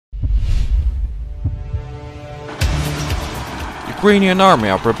Ukrainian army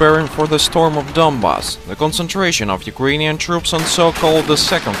are preparing for the storm of Donbass. The concentration of Ukrainian troops on so-called the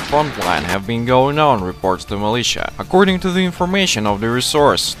second front line have been going on, reports the militia. According to the information of the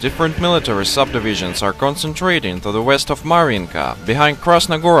resource, different military subdivisions are concentrating to the west of Mariinka, behind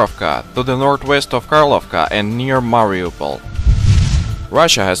Krasnogorovka, to the northwest of Karlovka and near Mariupol.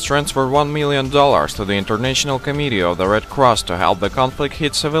 Russia has transferred $1 million to the International Committee of the Red Cross to help the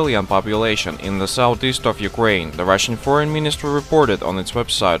conflict-hit civilian population in the southeast of Ukraine, the Russian Foreign Ministry reported on its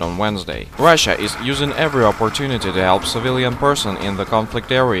website on Wednesday. Russia is using every opportunity to help civilian persons in the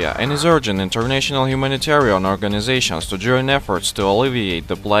conflict area and is urging international humanitarian organizations to join efforts to alleviate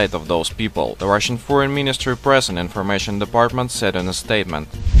the plight of those people, the Russian Foreign Ministry Press and Information Department said in a statement.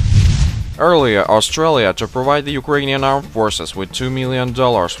 Earlier, Australia to provide the Ukrainian armed forces with $2 million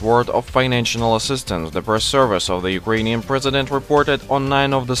worth of financial assistance, the press service of the Ukrainian president reported on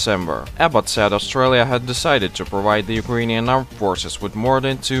 9 of December. Abbott said Australia had decided to provide the Ukrainian armed forces with more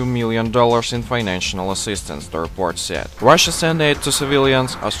than $2 million in financial assistance, the report said. Russia sent aid to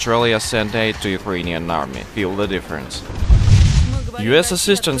civilians, Australia sent aid to Ukrainian army. Feel the difference. U.S.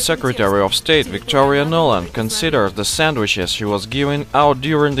 Assistant Secretary of State Victoria Nuland considers the sandwiches she was giving out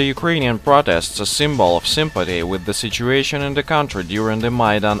during the Ukrainian protests a symbol of sympathy with the situation in the country during the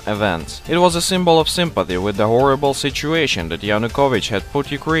Maidan events. It was a symbol of sympathy with the horrible situation that Yanukovych had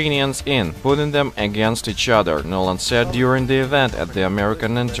put Ukrainians in, putting them against each other, Nuland said during the event at the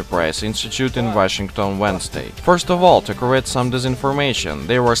American Enterprise Institute in Washington Wednesday. First of all, to correct some disinformation,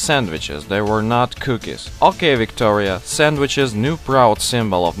 they were sandwiches, they were not cookies. Okay, Victoria, sandwiches, new proud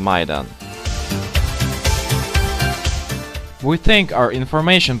symbol of Maidan. We thank our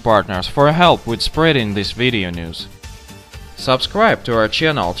information partners for help with spreading this video news. Subscribe to our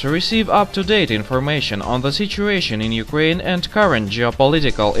channel to receive up-to-date information on the situation in Ukraine and current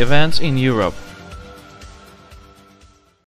geopolitical events in Europe.